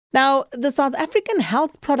Now, the South African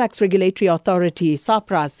Health Products Regulatory Authority,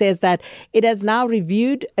 SAHPRA, says that it has now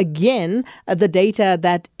reviewed again the data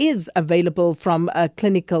that is available from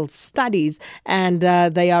clinical studies, and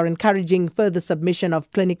they are encouraging further submission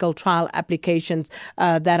of clinical trial applications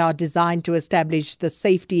that are designed to establish the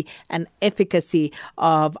safety and efficacy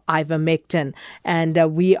of ivermectin.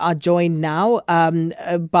 And we are joined now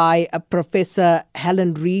by Professor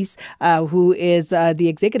Helen Rees, who is the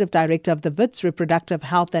Executive Director of the WITS Reproductive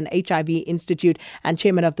Health and HIV Institute and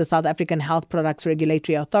Chairman of the South African Health Products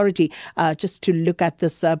Regulatory Authority, just to look at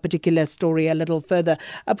this particular story a little further.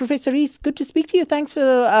 Professor Rees, good to speak to you. Thanks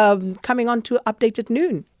for coming on to Update at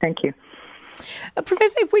Noon. Thank you.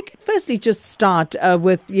 Professor, if we could firstly just start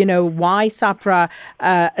with, why SAHPRA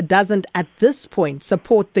doesn't at this point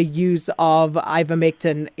support the use of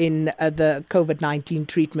ivermectin in the COVID-19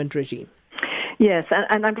 treatment regime. Yes,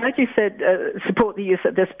 and I'm glad you said support the use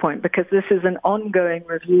at this point, because this is an ongoing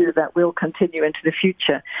review that will continue into the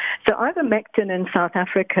future. So ivermectin in South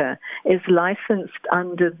Africa is licensed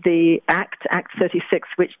under the Act 36,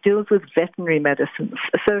 which deals with veterinary medicines.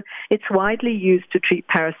 So it's widely used to treat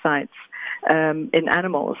parasites in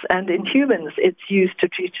animals. And in humans, it's used to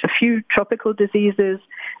treat a few tropical diseases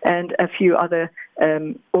and a few other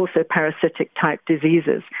also parasitic type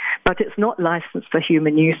diseases. But it's not licensed for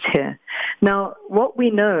human use here. Now, what we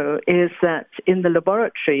know is that in the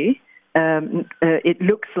laboratory, it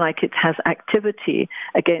looks like it has activity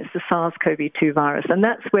against the SARS-CoV-2 virus. And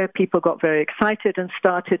that's where people got very excited and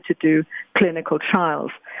started to do clinical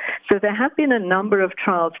trials. So there have been a number of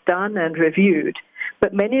trials done and reviewed,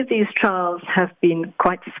 but many of these trials have been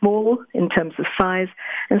quite small in terms of size,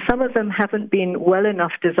 and some of them haven't been well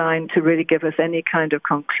enough designed to really give us any kind of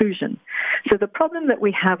conclusion. So the problem that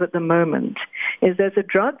we have at the moment is there's a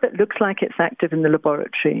drug that looks like it's active in the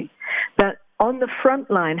laboratory, but on the front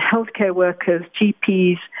line, healthcare workers,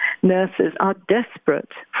 GPs, nurses are desperate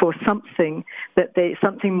for something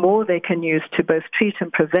more they can use to both treat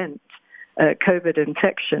and prevent COVID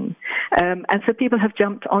infection. And so people have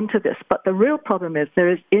jumped onto this. But the real problem is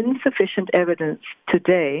there is insufficient evidence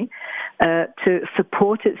today to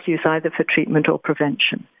support its use either for treatment or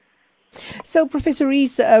prevention. So, Professor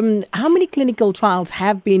Rees, how many clinical trials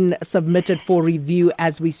have been submitted for review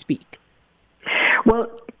as we speak? Well,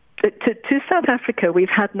 to South Africa, we've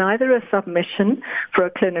had neither a submission for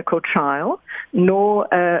a clinical trial, nor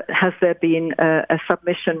has there been a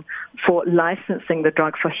submission for licensing the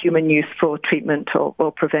drug for human use for treatment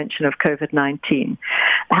or prevention of COVID-19.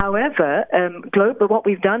 However, global, what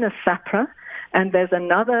we've done is SAHPRA, and there's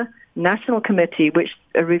another national committee which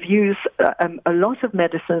reviews a lot of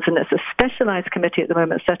medicines, and it's a specialized committee at the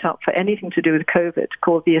moment set up for anything to do with COVID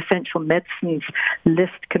called the Essential Medicines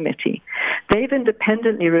List Committee. They've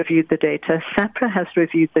independently reviewed the data. SAHPRA has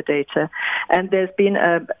reviewed the data, and there's been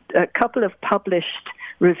a couple of published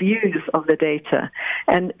reviews of the data,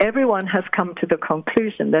 and everyone has come to the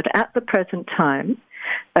conclusion that at the present time,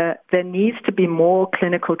 there needs to be more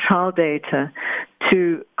clinical trial data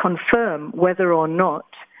to confirm whether or not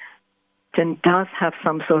it does have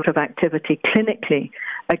some sort of activity clinically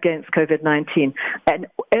against COVID-19. And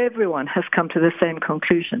everyone has come to the same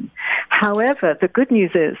conclusion. However, the good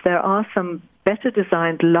news is there are some better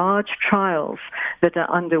designed large trials that are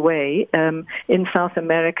underway in South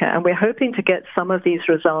America, and we're hoping to get some of these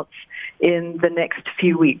results in the next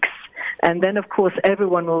few weeks. And then, of course,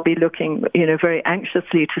 everyone will be looking, very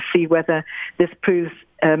anxiously to see whether this proves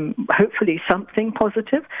hopefully something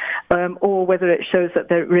positive, or whether it shows that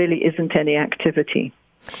there really isn't any activity.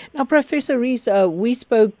 Now, Professor Rees, we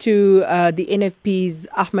spoke to the NFP's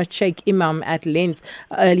Ahmed Sheikh Imam at length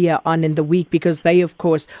earlier on in the week, because they, of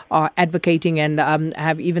course, are advocating and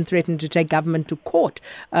have even threatened to take government to court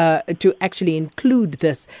to actually include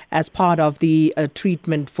this as part of the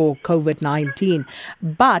treatment for COVID-19.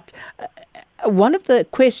 But one of the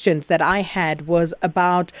questions that I had was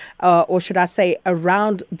about, or should I say,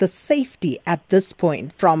 around the safety at this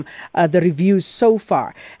point from the reviews so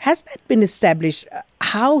far. Has that been established?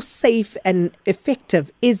 How safe and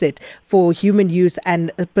effective is it for human use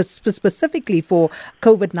and specifically for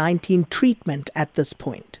COVID-19 treatment at this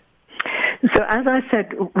point? So as I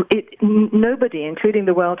said, nobody, including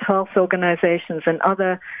the World Health Organizations and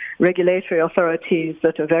other regulatory authorities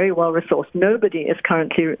that are very well resourced, nobody is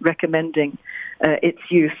currently recommending its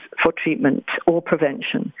use for treatment or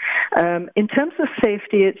prevention. In terms of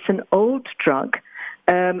safety, it's an old drug,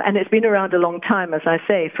 and it's been around a long time, as I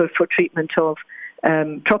say, for treatment of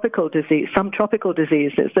some tropical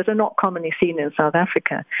diseases that are not commonly seen in South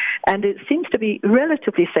Africa. And it seems to be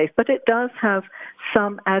relatively safe, but it does have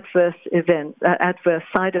some adverse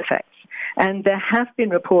side effects. And there have been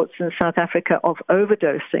reports in South Africa of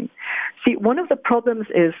overdosing. See, one of the problems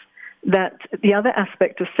is that the other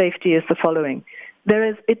aspect of safety is the following.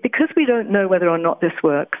 Because we don't know whether or not this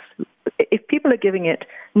works, if people are giving it,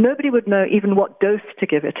 nobody would know even what dose to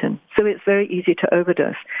give it in. So it's very easy to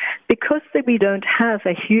overdose. Because we don't have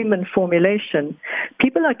a human formulation,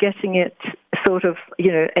 people are getting it sort of,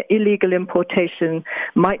 illegal importation,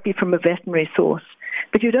 might be from a veterinary source.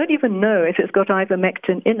 But you don't even know if it's got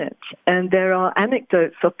ivermectin in it. And there are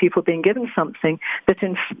anecdotes of people being given something that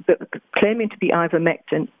claiming to be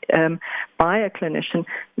ivermectin by a clinician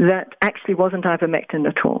that actually wasn't ivermectin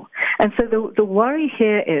at all. And so the worry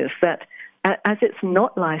here is that as it's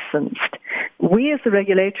not licensed, we as the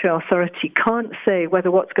regulatory authority can't say whether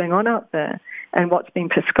what's going on out there and what's being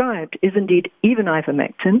prescribed is indeed even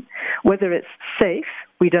ivermectin, whether it's safe.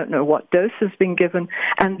 We don't know what dose has been given,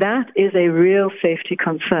 and that is a real safety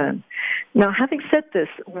concern. Now, having said this,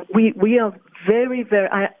 we are very, very,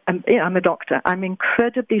 I'm a doctor. I'm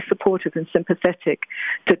incredibly supportive and sympathetic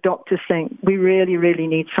to doctors saying we really, really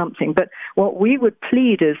need something. But what we would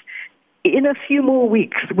plead is, in a few more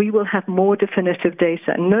weeks, we will have more definitive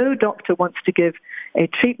data. No doctor wants to give a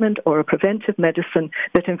treatment or a preventive medicine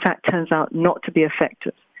that in fact turns out not to be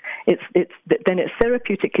effective. Then it's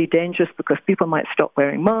therapeutically dangerous because people might stop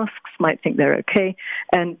wearing masks, might think they're okay,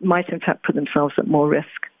 and might in fact put themselves at more risk.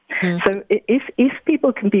 So if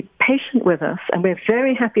people can be patient with us, and we're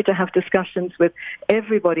very happy to have discussions with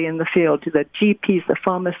everybody in the field, the GPs, the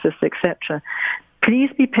pharmacists, etc.,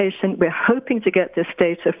 please be patient. We're hoping to get this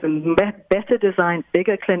data from better designed,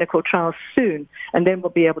 bigger clinical trials soon, and then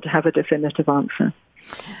we'll be able to have a definitive answer.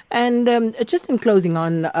 And just in closing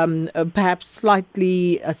on perhaps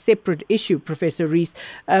slightly a separate issue, Professor Rees,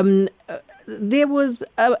 there was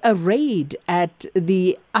a raid at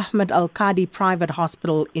the Ahmed Al-Qadi private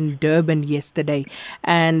hospital in Durban yesterday,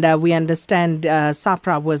 and we understand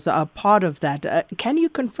SAHPRA was a part of that. Can you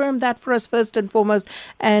confirm that for us first and foremost?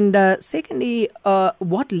 And secondly,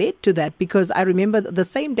 what led to that? Because I remember the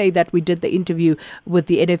same day that we did the interview with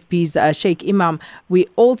the NFP's Sheikh Imam, we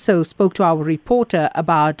also spoke to our reporter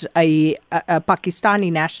about a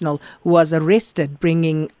Pakistani national who was arrested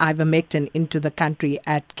bringing ivermectin into the country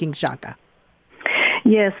at King Shaka.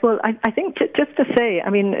 Yes, well, I think just to say, I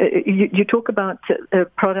mean, you talk about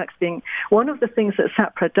products being, one of the things that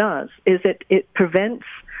SAHPRA does is it prevents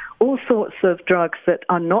all sorts of drugs that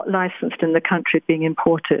are not licensed in the country being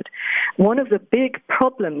imported. One of the big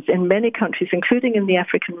problems in many countries, including in the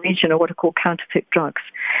African region, are what are called counterfeit drugs.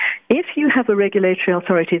 If you have a regulatory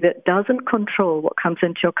authority that doesn't control what comes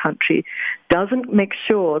into your country, doesn't make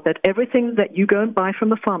sure that everything that you go and buy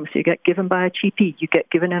from a pharmacy, you get given by a GP, you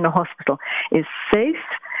get given in a hospital, is safe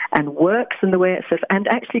and works in the way it says, and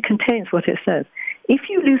actually contains what it says. If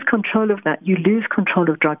you lose control of that, you lose control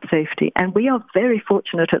of drug safety. And we are very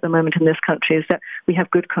fortunate at the moment in this country is that we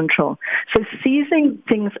have good control. So seizing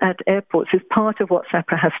things at airports is part of what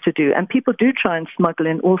SAHPRA has to do. And people do try and smuggle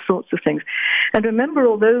in all sorts of things. And remember,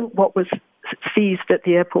 although what was seized at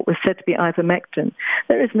the airport was said to be ivermectin,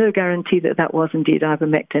 there is no guarantee that that was indeed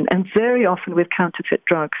ivermectin. And very often with counterfeit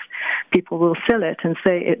drugs, people will sell it and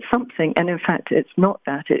say it's something, and in fact it's not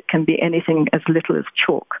that. It can be anything as little as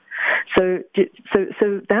chalk. So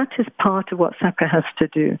that is part of what SAHPRA has to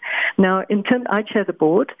do. Now, I chair the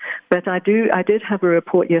board, but I did have a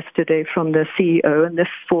report yesterday from the CEO, and this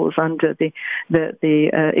falls under the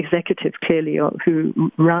executive clearly,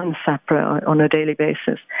 who runs SAHPRA on a daily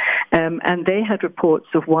basis, and they had reports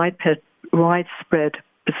of widespread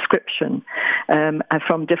prescription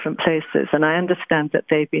from different places, and I understand that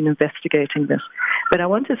they've been investigating this. But I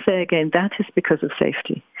want to say again, that is because of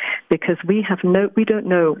safety, because we don't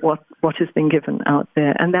know what has been given out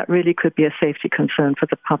there, and that really could be a safety concern for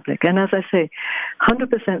the public. And as I say,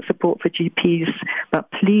 100% support for GPs, but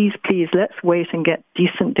please, let's wait and get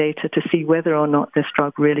decent data to see whether or not this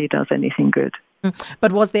drug really does anything good.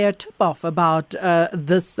 But was there a tip-off about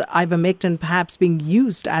this ivermectin perhaps being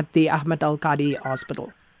used at the Ahmed Al-Qadi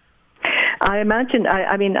hospital? I imagine,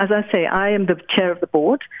 I mean, as I say, I am the chair of the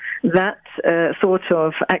board. That sort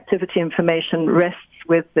of activity information rests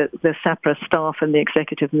with the SAHPRA staff and the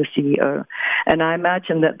executive and the CEO. And I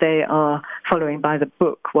imagine that they are following by the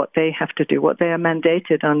book what they have to do, what they are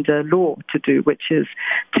mandated under law to do, which is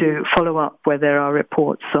to follow up where there are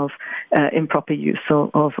reports of improper use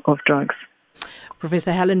of drugs.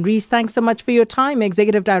 Professor Helen Rees, thanks so much for your time.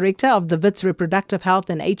 Executive Director of the Wits Reproductive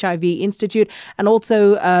Health and HIV Institute, and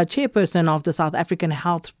also Chairperson of the South African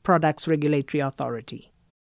Health Products Regulatory Authority.